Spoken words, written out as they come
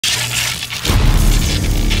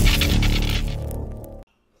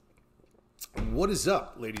What is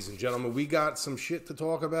up, ladies and gentlemen? We got some shit to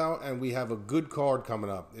talk about, and we have a good card coming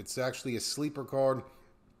up. It's actually a sleeper card.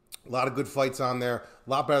 A lot of good fights on there. A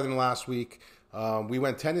lot better than last week. We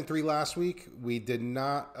went 10-3 last week. We did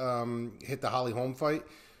not hit the Holly Holm fight.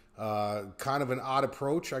 Kind of an odd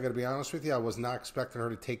approach, I got to be honest with you. I was not expecting her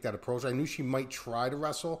to take that approach. I knew she might try to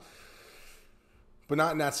wrestle, but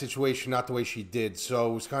not in that situation, not the way she did.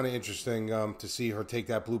 So it was kind of interesting to see her take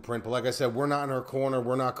that blueprint. But like I said, we're not in her corner.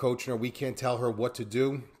 We're not coaching her. We can't tell her what to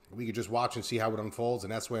do. We could just watch and see how it unfolds,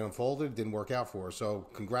 and that's the way it unfolded. It didn't work out for her. So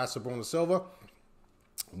congrats to Bruna Silva.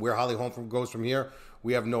 Where Holly Holm goes from here,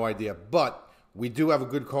 we have no idea. But we do have a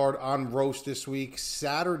good card on Roast this week,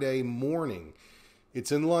 Saturday morning.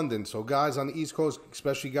 It's in London. So guys on the East Coast,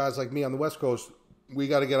 especially guys like me on the West Coast, we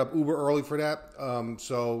got to get up uber early for that.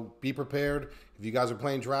 So be prepared. If you guys are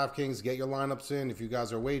playing DraftKings, get your lineups in. If you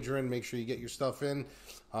guys are wagering, make sure you get your stuff in.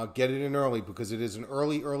 Get it in early because it is an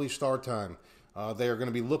early start time. They are going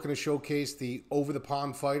to be looking to showcase the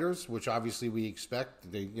over-the-pond fighters, which obviously we expect.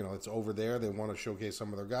 It's over there. They want to showcase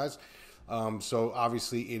some of their guys. So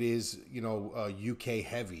obviously it is, UK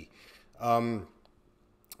heavy.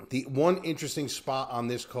 The one interesting spot on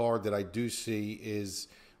this card that I do see is,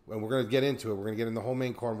 and we're going to get into it, we're going to get in the whole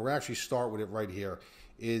main card, and we're going to actually start with it right here,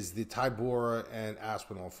 is the Tybura and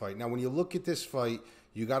Aspinall fight. Now, when you look at this fight,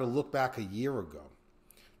 you got to look back a year ago.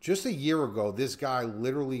 Just a year ago, this guy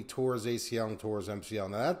literally tore his ACL and tore his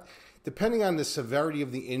MCL. Now, that, depending on the severity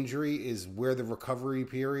of the injury, is where the recovery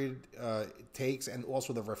period takes, and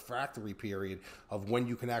also the refractory period of when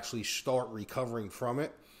you can actually start recovering from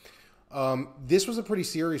it. This was a pretty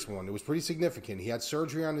serious one. It was pretty significant. He had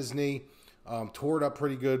surgery on his knee, tore it up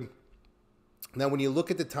pretty good. Now, when you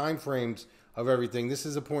look at the time frames of everything, this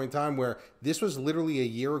is a point in time where this was literally a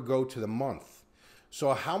year ago to the month.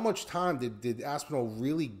 So how much time did Aspinall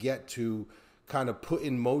really get to kind of put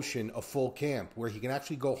in motion a full camp where he can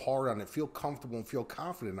actually go hard on it, feel comfortable and feel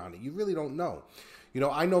confident on it? You really don't know.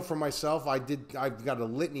 I know for myself, I've got a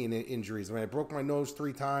litany of injuries. I broke my nose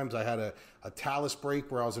 3 times. I had a talus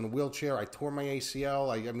break where I was in a wheelchair. I tore my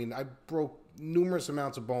ACL. I broke numerous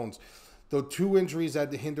amounts of bones. The 2 injuries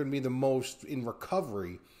that hindered me the most in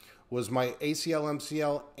recovery was my ACL,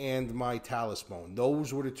 MCL, and my talus bone.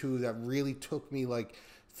 Those were the 2 that really took me like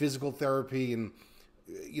physical therapy and,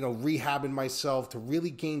 rehabbing myself to really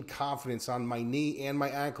gain confidence on my knee and my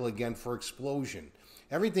ankle again for explosion.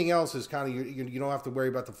 Everything else is kind of, you don't have to worry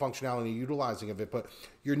about the functionality and utilizing of it, but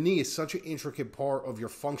your knee is such an intricate part of your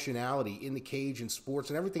functionality in the cage and sports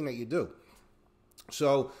and everything that you do.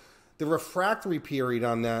 So the refractory period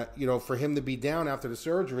on that, for him to be down after the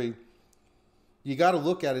surgery, you got to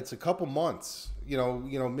look at it. It's a couple months,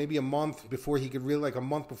 maybe a month before he could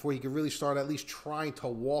really, start at least trying to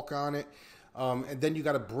walk on it. And then you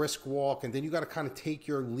got a brisk walk, and then you got to kind of take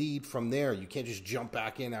your lead from there. You can't just jump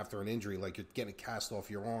back in after an injury like you're getting a cast off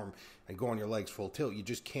your arm and go on your legs full tilt. You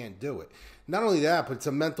just can't do it. Not only that, but it's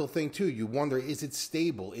a mental thing too. You wonder, is it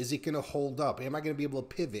stable? Is it going to hold up? Am I going to be able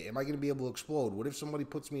to pivot? Am I going to be able to explode? What if somebody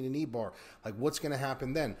puts me in a knee bar? Like, what's going to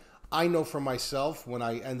happen then? I know for myself, when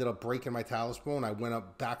I ended up breaking my talus bone, I went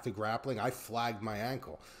up back to grappling, I flagged my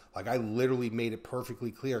ankle. Like, I literally made it perfectly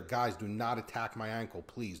clear, guys, do not attack my ankle,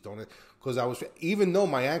 please. Don't, because even though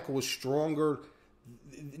my ankle was stronger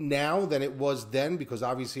now than it was then, because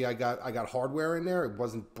obviously I got hardware in there, it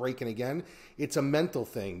wasn't breaking again. It's a mental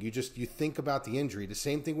thing. You think about the injury. The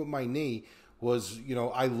same thing with my knee was,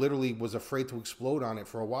 I literally was afraid to explode on it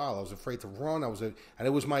for a while. I was afraid to run. And it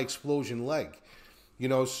was my explosion leg.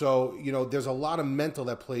 So, there's a lot of mental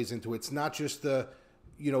that plays into it. It's not just the,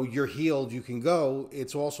 you're healed, you can go.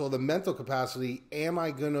 It's also the mental capacity. Am I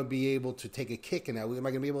going to be able to take a kick in that? Am I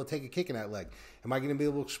going to be able to take a kick in that leg? Am I going to be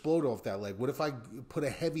able to explode off that leg? What if I put a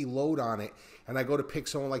heavy load on it and I go to pick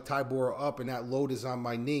someone like Tybura up and that load is on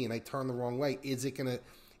my knee and I turn the wrong way? Is it going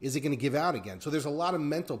to give out again? So there's a lot of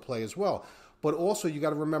mental play as well. But also you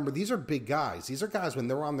got to remember, these are big guys. These are guys when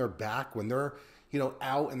they're on their back, when they're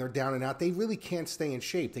out and they're down and out, they really can't stay in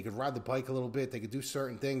shape. They could ride the bike a little bit, they could do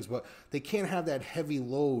certain things, but they can't have that heavy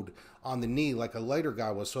load on the knee like a lighter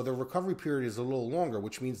guy was. So their recovery period is a little longer,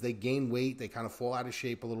 which means they gain weight, they kind of fall out of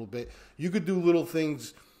shape a little bit. You could do little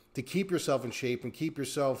things to keep yourself in shape and keep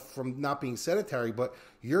yourself from not being sedentary, but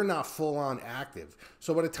you're not full on active.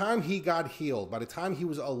 So by the time he got healed, by the time he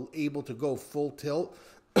was able to go full tilt,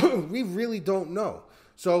 we really don't know.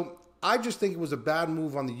 So I just think it was a bad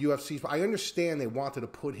move on the UFC. I understand they wanted to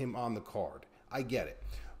put him on the card. I get it.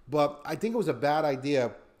 But I think it was a bad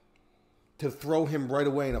idea to throw him right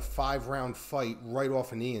away in a 5-round fight right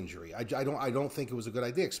off a knee injury. I don't think it was a good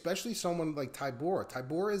idea, especially someone like Tybura.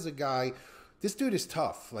 Tybura is a guy this dude is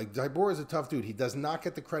tough. Like, Tybura is a tough dude. He does not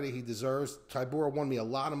get the credit he deserves. Tybura won me a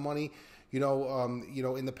lot of money, in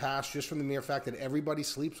the past, just from the mere fact that everybody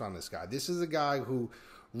sleeps on this guy. This is a guy who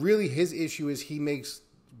really, his issue is he makes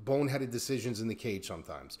boneheaded decisions in the cage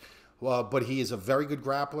sometimes. But he is a very good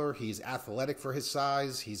grappler. He's athletic for his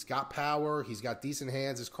size. He's got power. He's got decent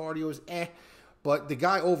hands. His cardio is But the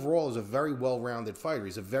guy overall is a very well-rounded fighter.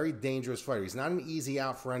 He's a very dangerous fighter. He's not an easy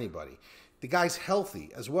out for anybody. The guy's healthy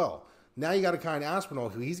as well. Now you got a guy in Aspinall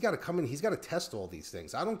who he's got to come in. He's got to test all these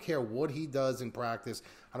things. I don't care what he does in practice.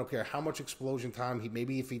 I don't care how much explosion time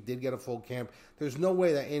maybe if he did get a full camp. There's no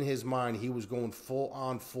way that in his mind he was going full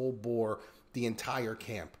on, full bore the entire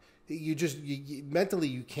camp. Mentally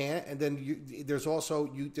you can't, and then there's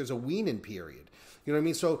a weaning period. You know what I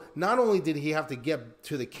mean? So not only did he have to get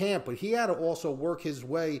to the camp, but he had to also work his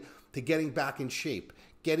way to getting back in shape,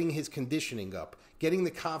 getting his conditioning up, getting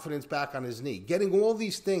the confidence back on his knee, getting all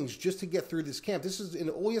these things just to get through this camp.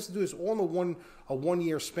 All he has to do is all in a 1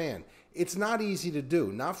 year span. It's not easy to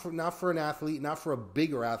do, not for an athlete, not for a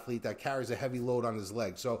bigger athlete that carries a heavy load on his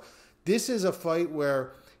leg. So this is a fight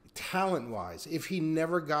where, talent-wise, if he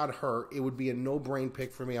never got hurt, it would be a no-brain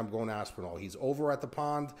pick for me. I'm going Aspinall. He's over at the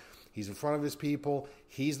pond. He's in front of his people.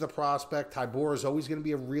 He's the prospect. Tybura is always going to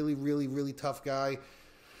be a really, really, really tough guy.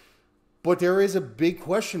 But there is a big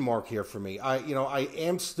question mark here for me. I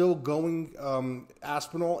am still going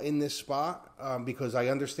Aspinall in this spot because I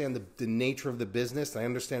understand the nature of the business. I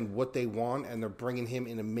understand what they want, and they're bringing him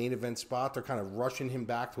in a main event spot. They're kind of rushing him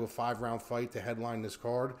back to a 5-round fight to headline this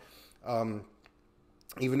card.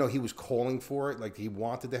 Even though he was calling for it, like he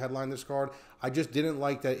wanted to headline this card, I just didn't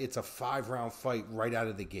like that it's a 5-round fight right out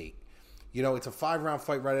of the gate. It's a 5-round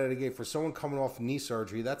fight right out of the gate for someone coming off knee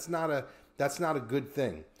surgery. That's not a good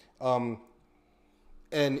thing. And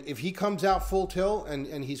if he comes out full tilt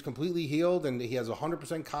and he's completely healed and he has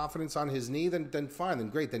 100% confidence on his knee, then fine, then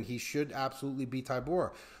great. Then he should absolutely beat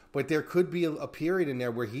Tybura. But there could be a period in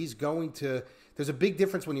there where he's going to... There's a big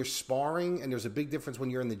difference when you're sparring, and there's a big difference when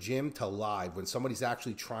you're in the gym to live, when somebody's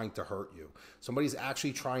actually trying to hurt you. Somebody's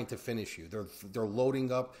actually trying to finish you. They're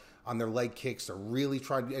loading up on their leg kicks. They're really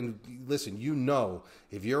trying. And listen,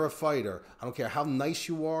 if you're a fighter, I don't care how nice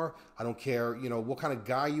you are. I don't care, what kind of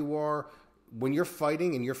guy you are. When you're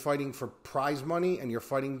fighting and you're fighting for prize money and you're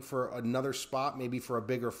fighting for another spot, maybe for a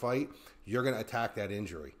bigger fight, you're going to attack that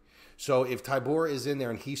injury. So if Tybura is in there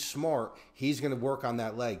and he's smart, he's going to work on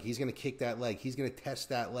that leg. He's going to kick that leg. He's going to test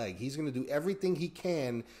that leg. He's going to do everything he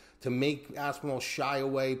can to make Aspinall shy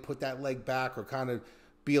away, put that leg back, or kind of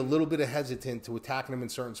be a little bit hesitant to attacking him in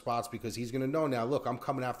certain spots because he's going to know now, look, I'm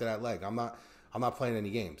coming after that leg. I'm not playing any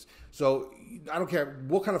games. So I don't care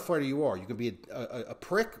what kind of fighter you are. You can be a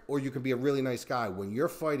prick or you can be a really nice guy. When you're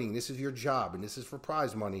fighting, this is your job and this is for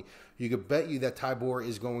prize money, you could bet you that Tybura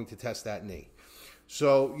is going to test that knee.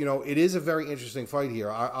 So, it is a very interesting fight here.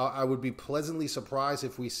 I would be pleasantly surprised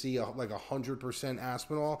if we see 100%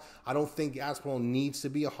 Aspinall. I don't think Aspinall needs to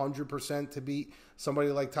be 100% to beat somebody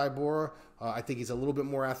like Tybura. I think he's a little bit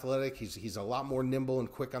more athletic. He's a lot more nimble and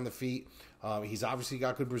quick on the feet. He's obviously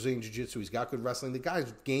got good Brazilian Jiu-Jitsu. He's got good wrestling. The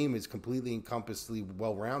guy's game is completely encompassingly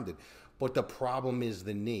well-rounded. But the problem is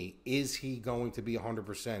the knee. Is he going to be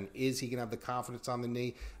 100%? Is he going to have the confidence on the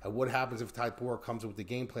knee? And what happens if Tybura comes up with the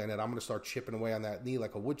game plan that I'm going to start chipping away on that knee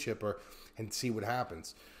like a wood chipper and see what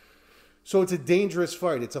happens? So it's a dangerous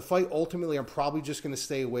fight. It's a fight ultimately I'm probably just going to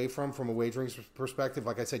stay away from a wagering perspective.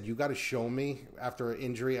 Like I said, you got to show me after an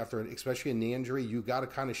injury, especially a knee injury, you got to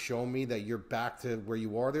kind of show me that you're back to where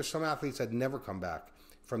you are. There's some athletes that never come back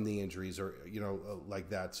from knee injuries or, like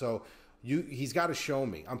that. So he's got to show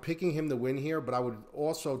me. I'm picking him to win here, but I would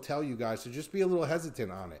also tell you guys to just be a little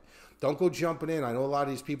hesitant on it. Don't go jumping in. I know a lot of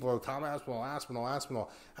these people are Tom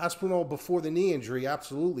Aspinall before the knee injury,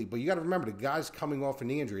 absolutely. But you got to remember, the guy's coming off a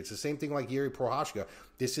knee injury. It's the same thing like Yuri Prochazka.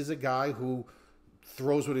 This is a guy who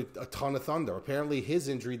throws with a ton of thunder. Apparently his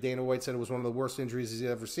injury, Dana White said it was one of the worst injuries he's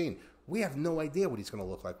ever seen. We have no idea what he's going to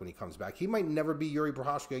look like when he comes back. He might never be Yuri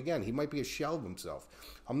Prochazka again. He might be a shell of himself.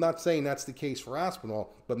 I'm not saying that's the case for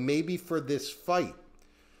Aspinall, but maybe for this fight,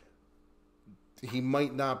 he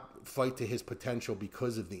might not fight to his potential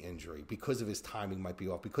because of the injury, because of his timing might be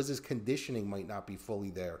off, because his conditioning might not be fully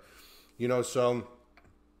there. So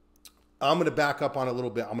I'm going to back up on it a little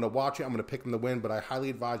bit. I'm going to watch it. I'm going to pick him to win, but I highly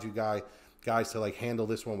advise you guys to handle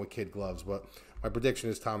this one with kid gloves. But my prediction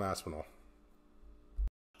is Tom Aspinall.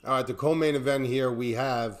 All right, the co-main event here, we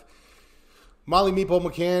have Molly Meatball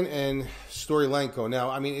McCann and Storylenko.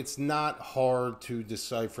 Now, it's not hard to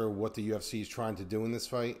decipher what the UFC is trying to do in this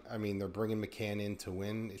fight. They're bringing McCann in to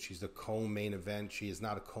win. She's the co-main event. She is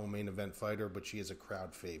not a co-main event fighter, but she is a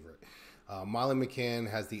crowd favorite. Molly McCann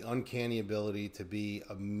has the uncanny ability to be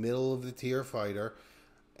a middle-of-the-tier fighter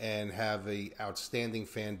and have a outstanding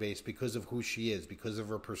fan base because of who she is, because of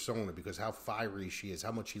her persona, because how fiery she is,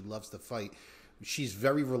 how much she loves to fight. She's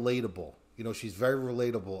very relatable. You know, she's very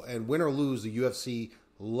relatable. And win or lose, the UFC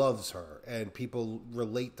loves her, and people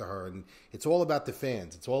relate to her. And it's all about the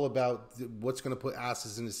fans. It's all about what's going to put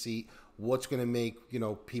asses in the seat, what's going to make, you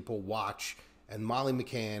know, people watch. And Molly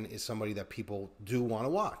McCann is somebody that people do want to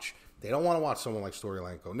watch. They don't want to watch someone like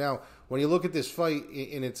Stoliarenko. Now, when you look at this fight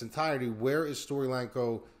in its entirety, where is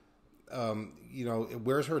Stoliarenko? You know,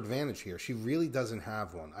 where's her advantage here? She really doesn't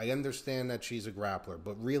have one. I understand that she's a grappler,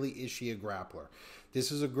 but really, is she a grappler?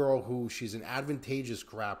 This is a girl who, she's an advantageous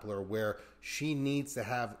grappler where she needs to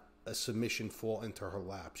have a submission fall into her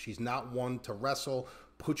lap. She's not one to wrestle,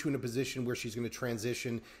 put you in a position where she's going to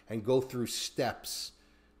transition and go through steps,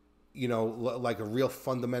 you know, like a real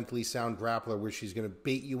fundamentally sound grappler where she's going to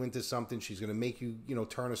bait you into something. She's going to make you, you know,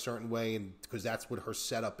 turn a certain way, and because that's what her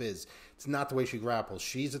setup is. It's not the way she grapples.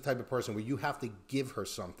 She's the type of person where you have to give her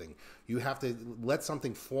something. You have to let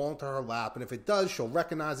something fall into her lap, and if it does, she'll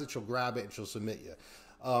recognize it, she'll grab it, and she'll submit you.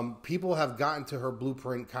 People have gotten to her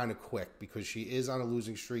blueprint kind of quick because she is on a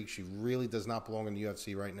losing streak. She really does not belong in the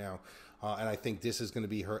UFC right now, and I think this is going to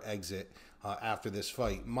be her exit after this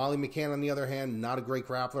fight. Molly McCann, on the other hand, not a great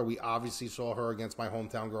grappler. We obviously saw her against my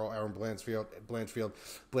hometown girl, Erin Blanchfield.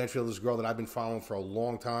 Blanchfield is a girl that I've been following for a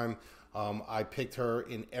long time. I picked her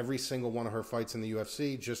in every single one of her fights in the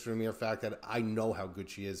UFC just for the mere fact that I know how good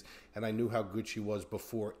she is, and I knew how good she was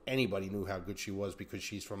before anybody knew how good she was because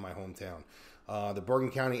she's from my hometown. The Bergen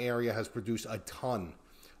County area has produced a ton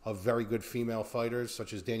of very good female fighters,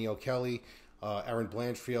 such as Danielle Kelly, Erin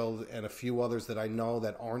Blanchfield, and a few others that I know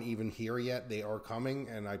that aren't even here yet. They are coming,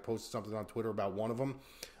 and I posted something on Twitter about one of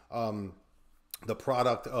them. The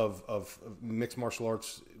product of mixed martial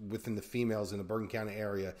arts within the females in the Bergen County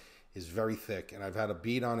area is very thick, and I've had a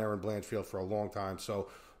beat on Erin Blanchfield for a long time. So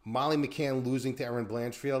Molly McCann losing to Erin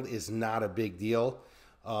Blanchfield is not a big deal.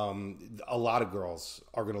 A lot of girls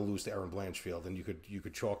are going to lose to Erin Blanchfield, and you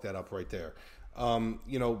could chalk that up right there.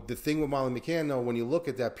 You know, the thing with Molly McCann, though, when you look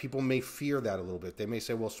at that, people may fear that a little bit. They may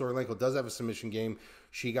say, well, Stoliarenko does have a submission game.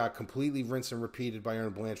 She got completely rinsed and repeated by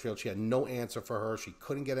Erin Blanchfield. She had no answer for her. She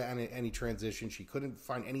couldn't get any transition. She couldn't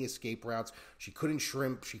find any escape routes. She couldn't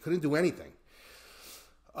shrimp. She couldn't do anything.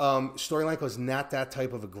 Stoliarenko is not that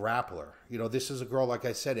type of a grappler. You know, this is a girl, like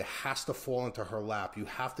I said, it has to fall into her lap. You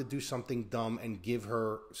have to do something dumb and give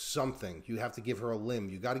her something. You have to give her a limb.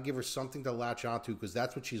 You got to give her something to latch onto because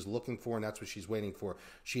that's what she's looking for and that's what she's waiting for.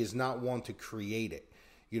 She is not one to create it.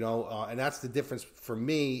 You know, and that's the difference for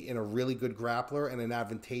me in a really good grappler and an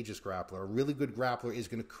advantageous grappler. A really good grappler is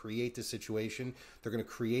going to create the situation. They're going to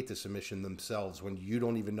create the submission themselves when you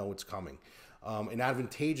don't even know it's coming. An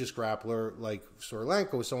advantageous grappler like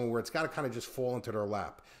Stoliarenko is someone where it's got to kind of just fall into their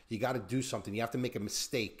lap. You got to do something. You have to make a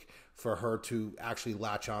mistake for her to actually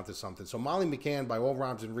latch onto something. So Molly McCann, by all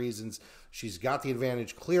rhymes and reasons, she's got the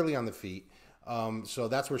advantage clearly on the feet. So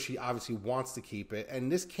that's where she obviously wants to keep it.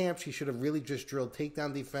 And this camp, she should have really just drilled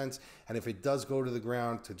takedown defense. And if it does go to the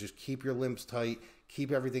ground, to just keep your limbs tight,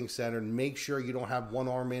 keep everything centered, make sure you don't have one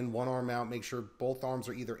arm in, one arm out. Make sure both arms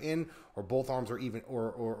are either in or both arms are even,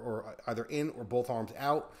 or either in or both arms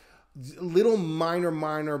out. Little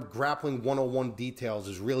minor grappling 101 details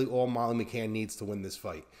is really all Molly McCann needs to win this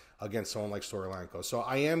fight against someone like Stoliarenko. So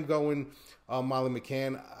I am going Molly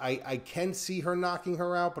McCann. I can see her knocking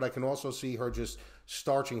her out, but I can also see her just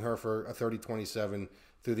starching her for a 30-27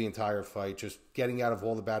 through the entire fight, just getting out of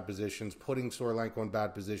all the bad positions, putting Stoliarenko in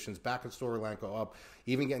bad positions, backing Stoliarenko up,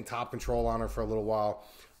 even getting top control on her for a little while.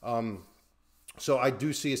 So I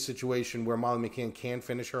do see a situation where Molly McCann can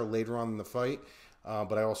finish her later on in the fight,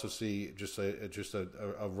 but I also see just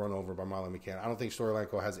a run over by Molly McCann. I don't think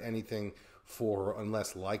Stoliarenko has anything for her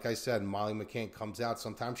unless, like I said, Molly McCann comes out.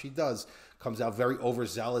 Sometimes she comes out very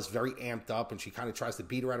overzealous, very amped up, and she kind of tries to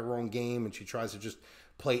beat her at her own game, and she tries to just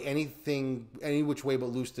play anything, any which way but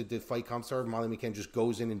loose that the fight comes to her. Molly McCann just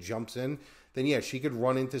goes in and jumps in. Then, yeah, she could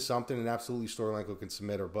run into something, and absolutely Stoliarenko can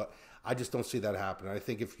submit her. But I just don't see that happening. I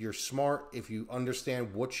think if you're smart, if you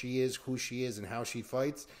understand what she is, who she is, and how she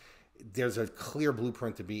fights, there's a clear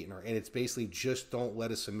blueprint to beating her. And it's basically just don't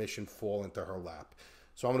let a submission fall into her lap.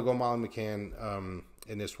 So I'm going to go Molly McCann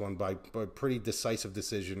in this one by pretty decisive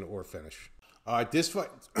decision or finish. All right, this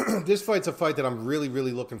fight's a fight that I'm really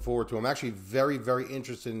looking forward to. I'm actually very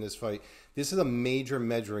interested in this fight. This is a major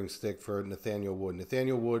measuring stick for Nathaniel Wood.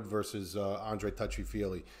 Nathaniel Wood versus Andre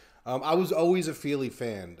Touchy-Feely. I was always a Feely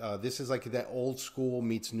fan. This is like that old school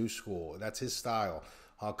meets new school. That's his style.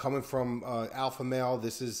 Coming from Alpha Male,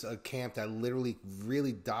 this is a camp that literally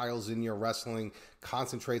really dials in your wrestling,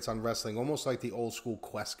 concentrates on wrestling, almost like the old school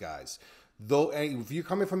Quest guys. Though, if you're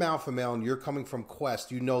coming from Alpha Male and you're coming from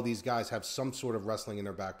Quest, you know these guys have some sort of wrestling in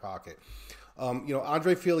their back pocket.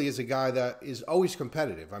 Andre Fili is a guy that is always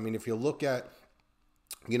competitive. I mean, if you look at,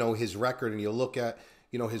 his record and you look at,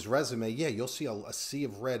 his resume, yeah, you'll see a sea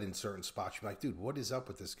of red in certain spots. You're like, dude, what is up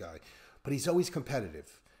with this guy? But he's always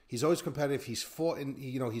competitive. He's always competitive. He's fought,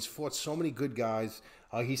 he's fought so many good guys.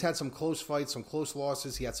 He's had some close fights, some close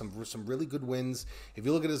losses. He had some really good wins. If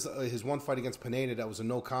you look at his one fight against Pineda, that was a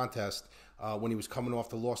no contest when he was coming off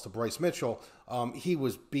the loss to Bryce Mitchell. He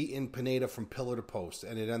was beating Pineda from pillar to post,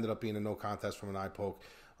 and it ended up being a no contest from an eye poke.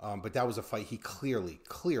 But that was a fight he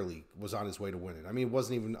clearly was on his way to winning. I mean, it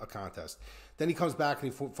wasn't even a contest. Then he comes back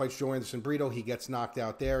and he fights Joe Anderson Brito. He gets knocked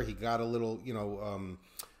out there. He got a little, he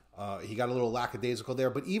got a little lackadaisical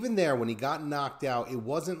there. But even there, when he got knocked out, it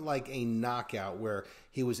wasn't like a knockout where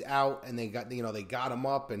he was out and they got him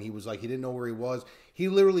up and he was like, he didn't know where he was. He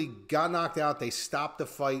literally got knocked out. They stopped the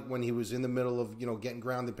fight when he was in the middle of, getting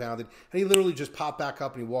grounded, pounded. And he literally just popped back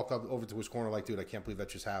up and he walked up over to his corner like, dude, I can't believe that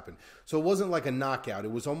just happened. So it wasn't like a knockout.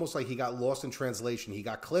 It was almost like he got lost in translation. He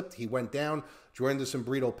got clipped. He went down. Joe Anderson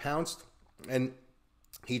Brito pounced. And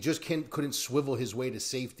he just couldn't swivel his way to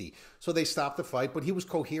safety. So they stopped the fight, but he was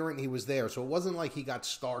coherent and he was there. So it wasn't like he got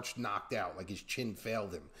starched, knocked out, like his chin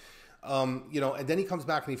failed him. And then he comes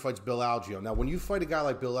back and he fights Bill Algeo. Now, when you fight a guy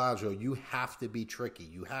like Bill Algeo, you have to be tricky.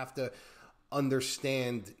 You have to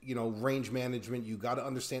understand, range management. You got to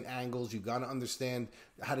understand angles. You got to understand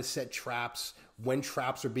how to set traps, when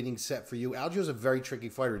traps are being set for you. Algeo's a very tricky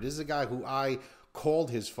fighter. This is a guy who I called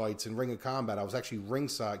his fights in Ring of Combat. I was actually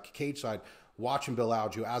ringside, cage side, watching Bill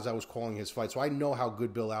Algeo as I was calling his fight. So I know how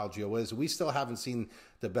good Bill Algeo is. We still haven't seen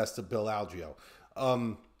the best of Bill Algeo.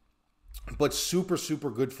 But super, super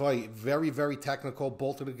good fight. Very, very technical.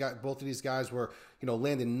 Both of these guys were,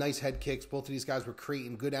 landing nice head kicks. Both of these guys were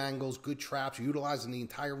creating good angles, good traps, utilizing the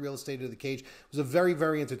entire real estate of the cage. It was a very,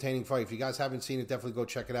 very entertaining fight. If you guys haven't seen it, definitely go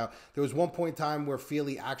check it out. There was one point in time where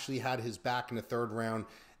Fili actually had his back in the third round,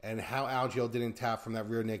 and how Algeo didn't tap from that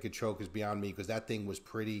rear naked choke is beyond me because that thing was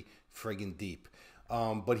pretty friggin' deep.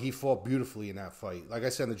 But he fought beautifully in that fight. Like I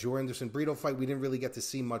said, in the Joe Anderson Brito fight, we didn't really get to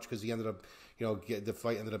see much because he ended up, the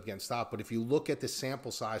fight ended up getting stopped. But if you look at the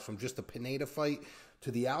sample size from just the Pineda fight to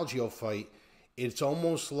the Algeo fight, it's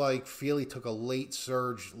almost like Fili took a late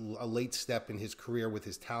surge, a late step in his career with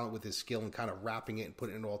his talent, with his skill, and kind of wrapping it and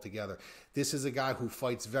putting it all together. This is a guy who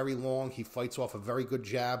fights very long. He fights off a very good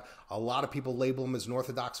jab. A lot of people label him as an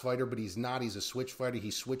orthodox fighter, but he's not. He's a switch fighter. He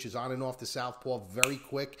switches on and off the southpaw very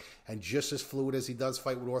quick and just as fluid as he does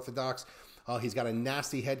fight with orthodox. He's got a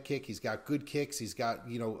nasty head kick. He's got good kicks. He's got,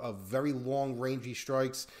 a very long rangy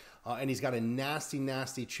strikes. And he's got a nasty,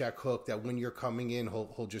 nasty check hook that when you're coming in,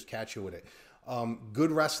 he'll just catch you with it.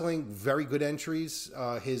 Good wrestling, very good entries.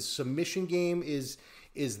 His submission game is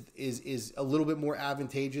a little bit more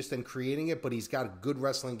advantageous than creating it, but he's got a good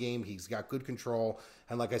wrestling game. He's got good control,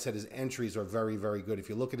 and like I said, his entries are very, very good. If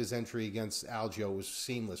you look at his entry against Algeo, it was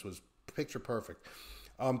seamless, was picture perfect.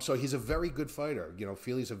 So he's a very good fighter.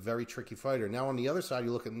 Fili's a very tricky fighter. Now on the other side,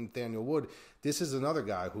 you look at Nathaniel Wood. This is another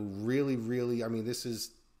guy who really, really, this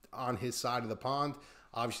is on his side of the pond.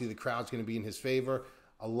 Obviously, the crowd's going to be in his favor.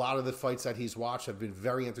 A lot of the fights that he's watched have been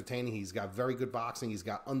very entertaining. He's got very good boxing. He's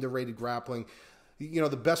got underrated grappling. The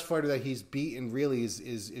best fighter that he's beaten really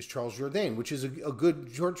is Charles Jourdain, which is a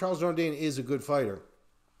good. Charles Jourdain is a good fighter.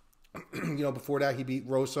 Before that, he beat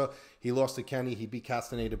Rosa. He lost to Kenny. He beat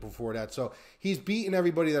Castaneda before that. So he's beaten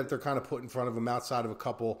everybody that they're kind of put in front of him outside of a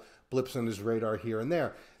couple blips on his radar here and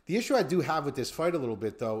there. The issue I do have with this fight a little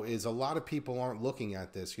bit, though, is a lot of people aren't looking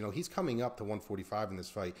at this. He's coming up to 145 in this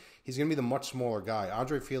fight. He's going to be the much smaller guy.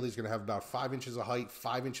 Andre Fili's going to have about 5 inches of height,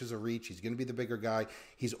 5 inches of reach. He's going to be the bigger guy.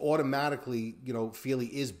 He's automatically, Fili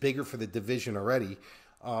is bigger for the division already,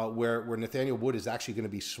 where Nathaniel Wood is actually going to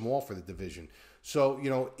be small for the division.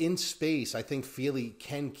 So, in space, I think Fili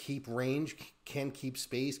can keep range, can keep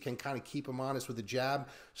space, can kind of keep him honest with the jab,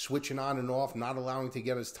 switching on and off, not allowing to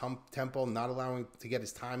get his tempo, not allowing to get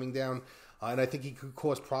his timing down. And I think he could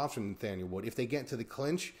cause problems for Nathaniel Wood. If they get into the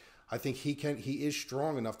clinch, I think he is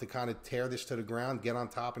strong enough to kind of tear this to the ground, get on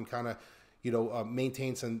top, and kind of,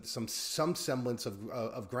 maintain some semblance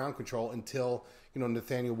of ground control until,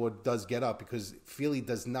 Nathaniel Wood does get up, because Fili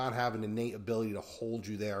does not have an innate ability to hold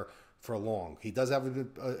you there for long. He does have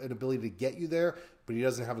an ability to get you there, but but he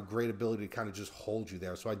doesn't have a great ability to kind of just hold you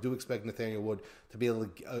there. So I do expect Nathaniel Wood to be able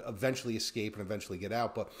to eventually escape and eventually get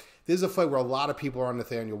out. But this is a fight where a lot of people are on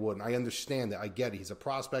Nathaniel Wood, and I understand that. I get it. He's a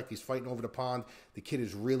prospect. He's fighting over the pond. The kid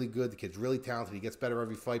is really good. The kid's really talented. He gets better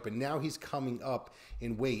every fight, but now he's coming up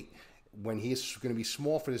in weight when he's going to be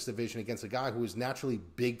small for this division against a guy who is naturally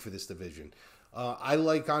big for this division. I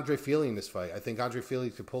like Andre Fili in this fight. I think Andre Fili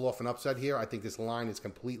could pull off an upset here. I think this line is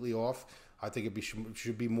completely off. I think it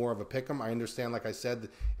should be more of a pick'em. I understand, like I said,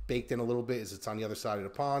 baked in a little bit is it's on the other side of the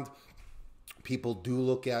pond. People do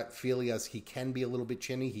look at Fili as he can be a little bit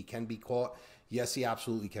chinny. He can be caught. Yes, he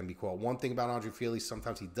absolutely can be caught. One thing about Andre Fili,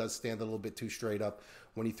 sometimes he does stand a little bit too straight up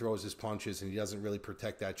when he throws his punches, and he doesn't really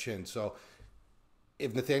protect that chin. So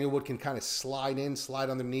if Nathaniel Wood can kind of slide in, slide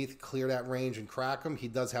underneath, clear that range, and crack him, he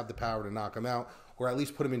does have the power to knock him out, or at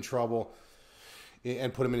least put him in trouble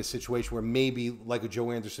and put him in a situation where maybe, like a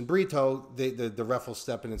Joe Anderson Brito, the ref will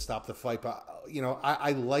step in and stop the fight. But,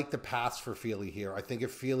 I like the paths for Fili here. I think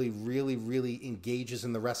if Fili really, really engages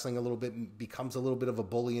in the wrestling a little bit, and becomes a little bit of a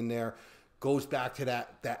bully in there, goes back to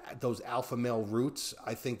those alpha male roots,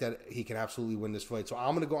 I think that he can absolutely win this fight. So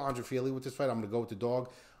I'm going to go Andre Fili with this fight. I'm going to go with the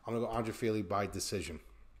dog. I'm going to go Andre Fili by decision.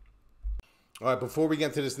 All right, before we get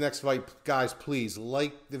into this next fight, guys, please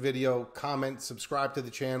like the video, comment, subscribe to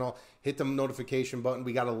the channel, hit the notification button.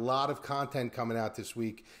 We got a lot of content coming out this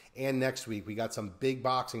week and next week. We got some big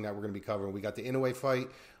boxing that we're going to be covering. We got the Inoue fight.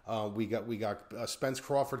 We got Spence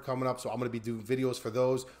Crawford coming up, so I'm going to be doing videos for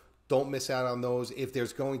those. Don't miss out on those. If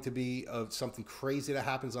there's going to be something crazy that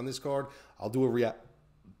happens on this card, I'll do a reaction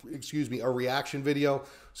video.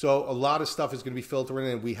 So a lot of stuff is going to be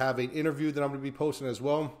filtering in. We have an interview that I'm going to be posting as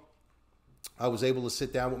well. I was able to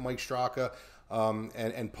sit down with Mike Straka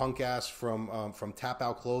and Punk Ass from Tap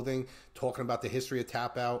Out Clothing, talking about the history of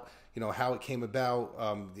Tap Out, how it came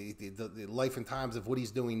about, the life and times of what he's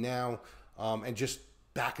doing now, and just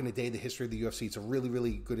back in the day, the history of the UFC. It's a really,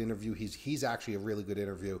 really good interview. He's actually a really good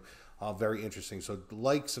interview. Very interesting. So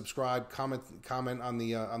like, subscribe, comment on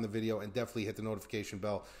the video, and definitely hit the notification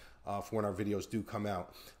bell for when our videos do come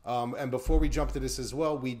out. And before we jump to this as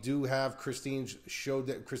well, we do have Christine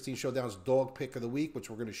Showdown's dog pick of the week, which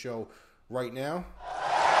we're going to show right now.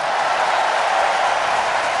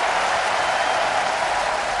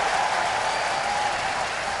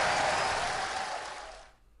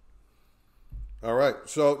 All right,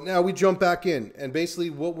 so now we jump back in, and basically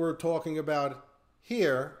what we're talking about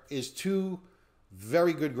here is two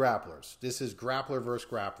very good grapplers. This is grappler versus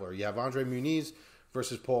grappler. You have Andre Muniz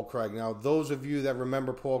versus Paul Craig. Now, those of you that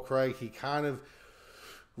remember Paul Craig, he kind of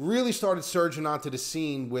really started surging onto the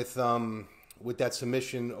scene with that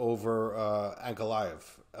submission over Ankalaev.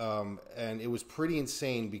 And it was pretty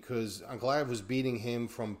insane because Ankalaev was beating him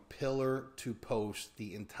from pillar to post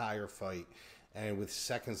the entire fight. And with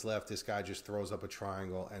seconds left, this guy just throws up a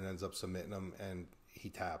triangle and ends up submitting him, and he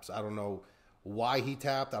taps. I don't know why he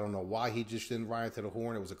tapped. I don't know why he just didn't ride to the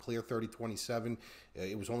horn. It was a clear 30-27.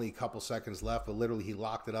 It was only a couple seconds left, but literally he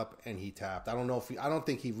locked it up and he tapped. I don't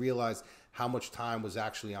think he realized how much time was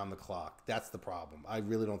actually on the clock. That's the problem. I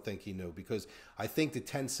really don't think he knew, because I think the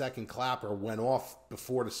 10-second clapper went off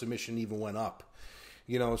before the submission even went up.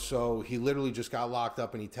 So he literally just got locked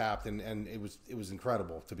up and he tapped, and it was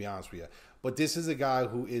incredible, to be honest with you. But this is a guy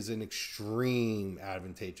who is an extreme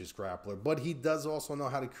advantageous grappler, but he does also know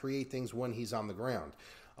how to create things when he's on the ground.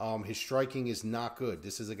 His striking is not good.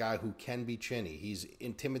 This is a guy who can be chinny. He's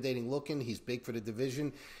intimidating looking. He's big for the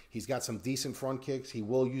division. He's got some decent front kicks. He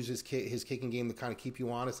will use his kicking game to kind of keep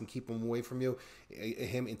you honest and keep him away from him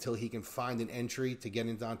until he can find an entry to get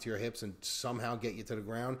onto your hips and somehow get you to the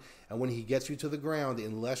ground. And when he gets you to the ground,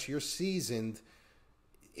 unless you're seasoned,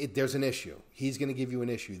 there's an issue. He's going to give you an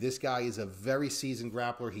issue. This guy is a very seasoned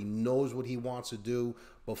grappler. He knows what he wants to do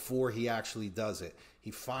before he actually does it.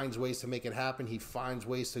 He finds ways to make it happen. He finds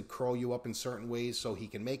ways to curl you up in certain ways so he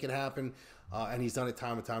can make it happen, and he's done it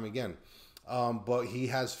time and time again. But he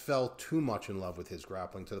has fell too much in love with his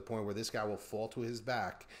grappling to the point where this guy will fall to his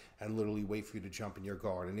back and literally wait for you to jump in your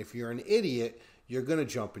guard. And if you're an idiot, you're going to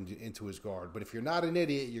jump into his guard. But if you're not an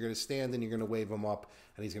idiot, you're going to stand and you're going to wave him up,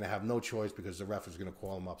 and he's going to have no choice because the ref is going to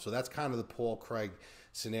call him up. So that's kind of the Paul Craig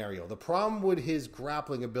scenario. The problem with his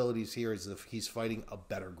grappling abilities here is if he's fighting a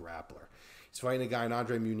better grappler. He's fighting a guy in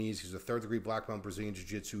Andre Muniz. He's a third-degree black belt in Brazilian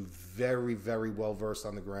Jiu-Jitsu, very, very well-versed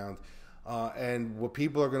on the ground. And what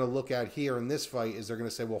people are going to look at here in this fight is they're going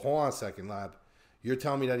to say, well, hold on a second, Lab. You're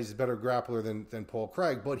telling me that he's a better grappler than Paul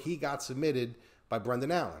Craig, but he got submitted by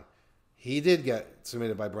Brendan Allen. He did get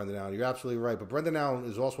submitted by Brendan Allen. You're absolutely right. But Brendan Allen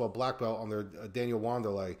is also a black belt under Daniel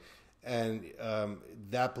Wanderlei. And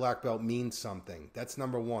that black belt means something. That's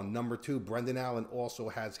number one. Number two, Brendan Allen also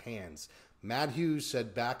has hands. Matt Hughes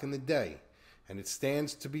said back in the day, and it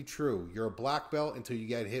stands to be true, you're a black belt until you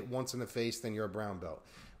get hit once in the face, then you're a brown belt.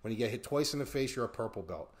 When you get hit twice in the face, you're a purple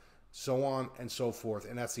belt. So on and so forth,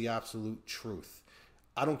 and that's the absolute truth.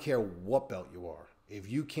 I don't care what belt you are. If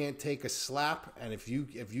you can't take a slap, and if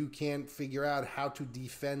you can't figure out how to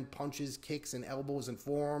defend punches, kicks, and elbows and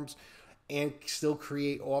forearms, and still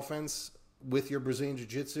create offense with your Brazilian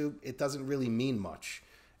Jiu-Jitsu, it doesn't really mean much.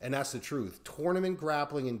 And that's the truth. Tournament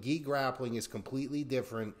grappling and gi grappling is completely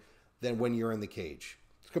different than when you're in the cage.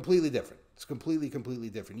 It's completely different. It's completely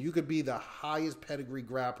different. You could be the highest pedigree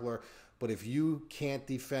grappler, but if you can't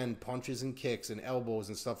defend punches and kicks and elbows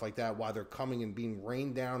and stuff like that while they're coming and being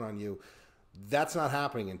rained down on you, that's not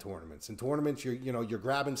happening in tournaments. In tournaments, you're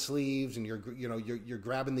grabbing sleeves and you're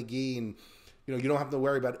grabbing the gi, and you don't have to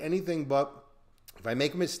worry about anything but if I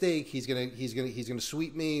make a mistake, he's gonna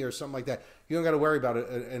sweep me or something like that. You don't got to worry about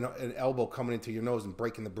an elbow coming into your nose and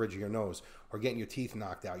breaking the bridge of your nose or getting your teeth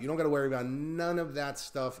knocked out. You don't got to worry about none of that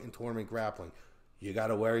stuff in tournament grappling. You got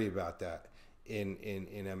to worry about that in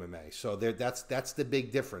MMA. So that's the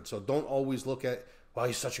big difference. So don't always look at, well,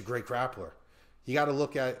 he's such a great grappler. You got to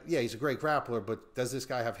look at, yeah, he's a great grappler, but does this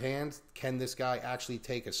guy have hands? Can this guy actually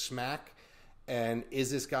take a smack? And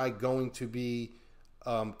is this guy going to be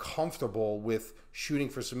comfortable with shooting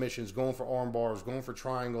for submissions, going for arm bars, going for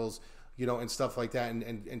triangles, and stuff like that,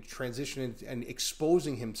 and transitioning and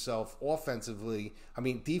exposing himself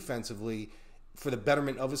defensively for the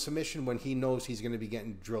betterment of a submission when he knows he's going to be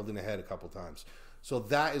getting drilled in the head a couple times. So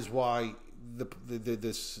that is why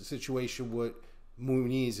the situation with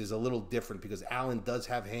Muniz is a little different, because Allen does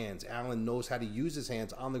have hands. Allen knows how to use his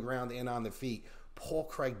hands on the ground and on the feet. Paul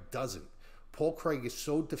Craig doesn't. Paul Craig is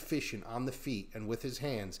so deficient on the feet and with his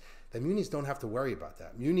hands that Muniz don't have to worry about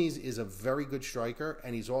that. Muniz is a very good striker,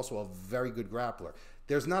 and he's also a very good grappler.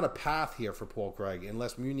 There's not a path here for Paul Craig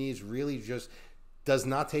unless Muniz really just does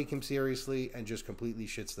not take him seriously and just completely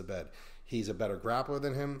shits the bed. He's a better grappler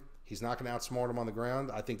than him. He's not going to outsmart him on the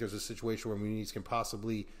ground. I think there's a situation where Muniz can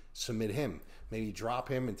possibly submit him, maybe drop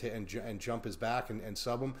him and jump his back and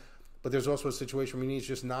sub him. But there's also a situation where Muniz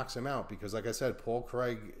just knocks him out because, like I said, Paul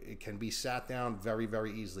Craig can be sat down very,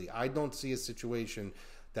 very easily. I don't see a situation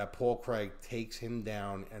that Paul Craig takes him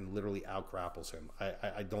down and literally out-grapples him.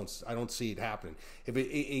 I don't see it happening. If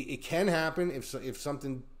it can happen if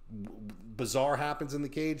something bizarre happens in the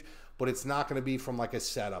cage, but it's not going to be from like a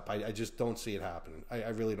setup. I just don't see it happening. I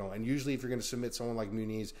really don't. And usually if you're going to submit someone like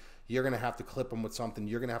Muniz, you're going to have to clip him with something.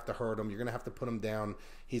 You're going to have to hurt him. You're going to have to put him down.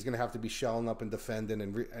 He's going to have to be shelling up and defending,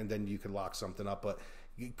 and then you can lock something up. But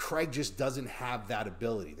Craig just doesn't have that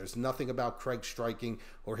ability. There's nothing about Craig striking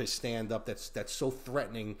or his stand-up that's so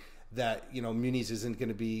threatening that, Muniz isn't going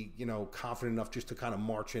to be, confident enough just to kind of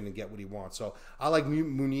march in and get what he wants. So I like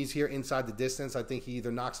Muniz here inside the distance. I think he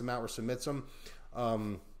either knocks him out or submits him.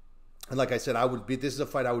 And like I said, this is a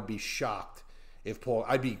fight I would be shocked if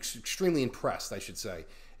I'd be extremely impressed, I should say,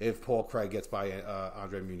 if Paul Craig gets by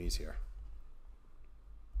Andre Muniz here.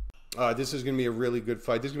 This is going to be a really good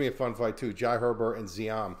fight. This is going to be a fun fight too. Jai Herbert and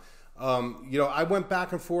Ziam. I went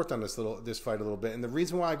back and forth on this fight a little bit, and the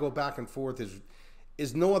reason why I go back and forth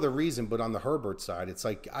is no other reason but on the Herbert side. It's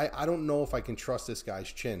like I don't know if I can trust this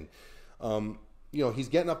guy's chin. He's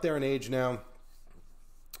getting up there in age now,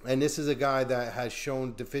 and this is a guy that has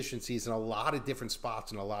shown deficiencies in a lot of different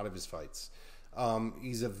spots in a lot of his fights.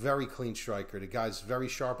 He's a very clean striker. The guy's very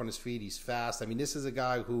sharp on his feet. He's fast. I mean, this is a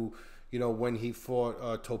guy who, when he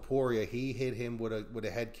fought Topuria, he hit him with a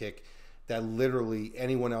head kick that literally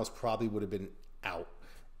anyone else probably would have been out.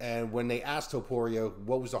 And when they asked Topuria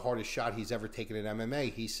what was the hardest shot he's ever taken in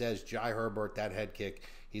MMA, he says, Jai Herbert, that head kick.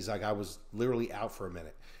 He's like, I was literally out for a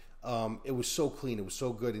minute. It was so clean. It was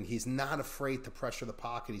so good. And he's not afraid to pressure the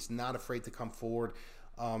pocket. He's not afraid to come forward.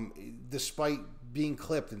 Despite being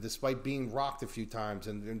clipped and despite being rocked a few times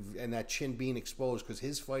and that chin being exposed, because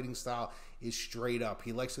his fighting style is straight up.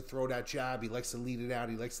 He likes to throw that jab. He likes to lead it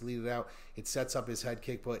out. It sets up his head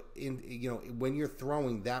kick. But when you're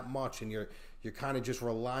throwing that much and you're kind of just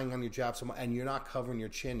relying on your jab so much, and you're not covering your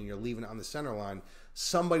chin and you're leaving it on the center line,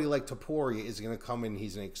 somebody like Topuria is going to come in and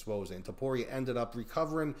he's going to expose it. And Topuria ended up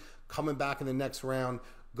recovering, coming back in the next round,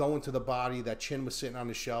 going to the body. That chin was sitting on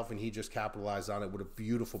the shelf, and he just capitalized on it with a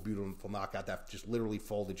beautiful, beautiful knockout that just literally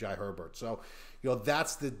folded Jai Herbert. So,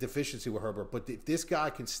 that's the deficiency with Herbert. But if this guy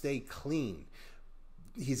can stay clean,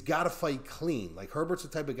 he's got to fight clean. Like, Herbert's the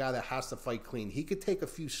type of guy that has to fight clean. He could take a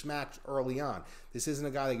few smacks early on. This isn't a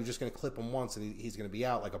guy that you're just going to clip him once and he's going to be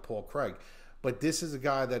out like a Paul Craig. But this is a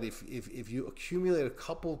guy that if you accumulate a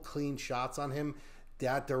couple clean shots on him,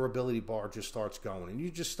 that durability bar just starts going. And you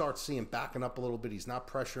just start seeing backing up a little bit. He's not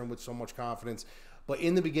pressuring with so much confidence. But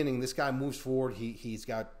in the beginning, this guy moves forward. He's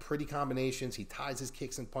got pretty combinations. He ties his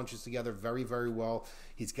kicks and punches together very, very well.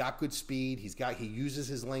 He's got good speed. He uses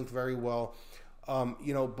his length very well.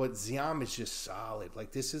 You know, but Ziam is just solid.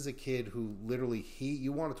 Like, this is a kid who literally,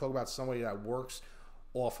 you want to talk about somebody that works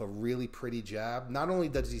off a really pretty jab. Not only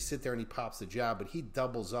does he sit there and he pops the jab, but he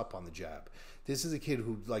doubles up on the jab. This is a kid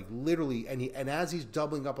who, like, literally, and as he's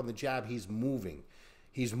doubling up on the jab, he's moving.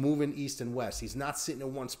 He's moving east and west. He's not sitting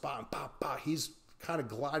in one spot and pop, pop. He's kind of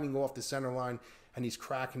gliding off the center line, and he's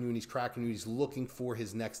cracking you, and he's cracking you. He's looking for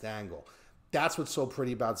his next angle. That's what's so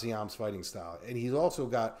pretty about Ziam's fighting style. And he's also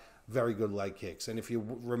got very good leg kicks. And if you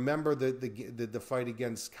remember the fight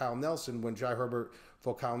against Kyle Nelson, when Jai Herbert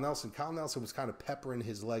fought Kyle Nelson was kind of peppering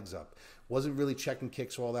his legs up. Wasn't really checking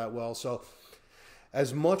kicks all that well. So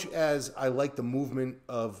as much as I like the movement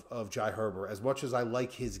of Jai Herbert, as much as I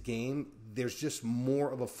like his game, there's just more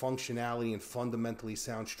of a functionality and fundamentally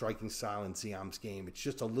sound striking style in Ziam's game. It's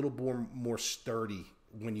just a little more sturdy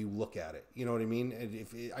when you look at it. You know what I mean?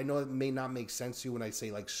 And I know it may not make sense to you when I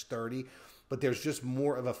say like sturdy, but there's just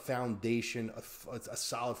more of a foundation, a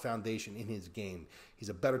solid foundation in his game. He's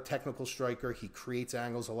a better technical striker. He creates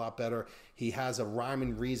angles a lot better. He has a rhyme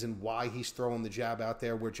and reason why he's throwing the jab out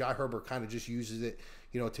there, where Jai Herbert kind of just uses it,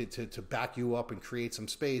 you know, to back you up and create some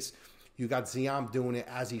space. You got Ziam doing it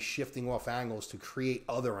as he's shifting off angles to create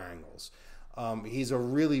other angles. He's a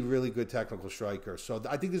really, really good technical striker. So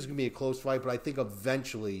I think this is going to be a close fight, but I think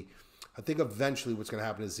eventually what's going to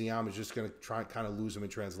happen is Ziam is just going to try and kind of lose him in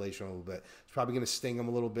translation a little bit. It's probably going to sting him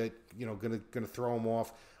a little bit, you know, going to throw him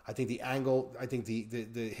off. I think the angle, I think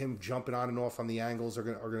the him jumping on and off on the angles are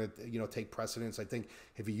going to you know, take precedence. I think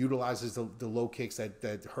if he utilizes the low kicks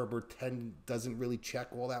that Herbert doesn't really check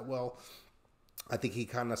all that well, I think he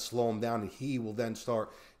kind of slow him down, and he will then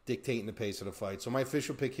start dictating the pace of the fight. So my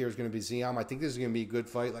official pick here is going to be Ziam. I think this is going to be a good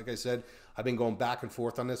fight. Like I said, I've been going back and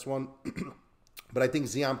forth on this one. But I think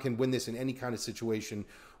Ziam can win this in any kind of situation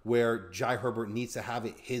where Jai Herbert needs to have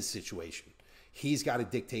it his situation. He's got to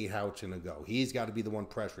dictate how it's going to go. He's got to be the one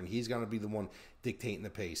pressuring. He's going to be the one dictating the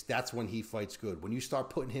pace. That's when he fights good. When you start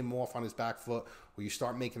putting him off on his back foot, or you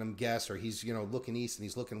start making him guess, or he's, you know, looking east and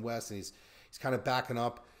he's looking west and he's kind of backing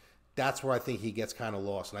up, that's where I think he gets kind of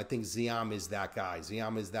lost. And I think Ziam is that guy.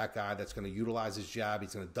 Ziam is that guy that's going to utilize his jab.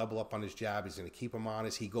 He's going to double up on his jab. He's going to keep him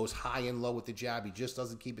honest. He goes high and low with the jab. He just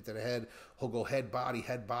doesn't keep it to the head. He'll go head, body,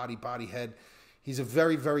 body, head. He's a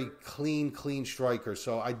very, very clean striker.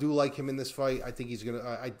 So I do like him in this fight. I think he's going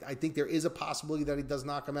to, I think there is a possibility that he does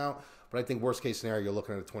knock him out. But I think worst case scenario, you're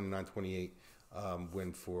looking at a 29-28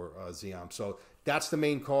 win for Ziam. So that's the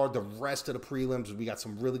main card. The rest of the prelims, we got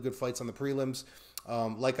some really good fights on the prelims.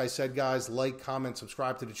 Like I said, guys, like, comment,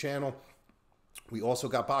 subscribe to the channel. We also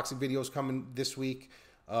got boxing videos coming this week.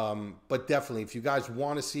 But definitely, if you guys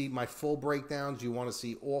want to see my full breakdowns, you want to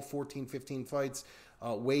see all 14, 15 fights,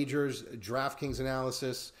 wagers, DraftKings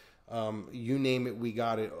analysis, you name it, we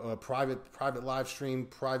got it. Private live stream,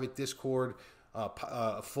 private Discord,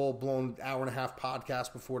 a full-blown hour-and-a-half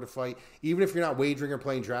podcast before the fight. Even if you're not wagering or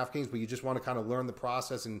playing DraftKings, but you just want to kind of learn the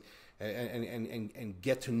process and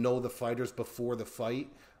get to know the fighters before the fight,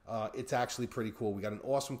 it's actually pretty cool. We got an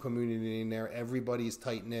awesome community in there. Everybody is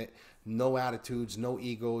tight-knit, no attitudes, no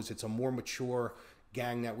egos. It's a more mature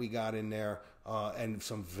gang that we got in there, and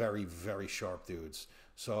some very, very sharp dudes.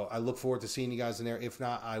 So I look forward to seeing you guys in there. If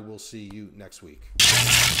not, I will see you next week.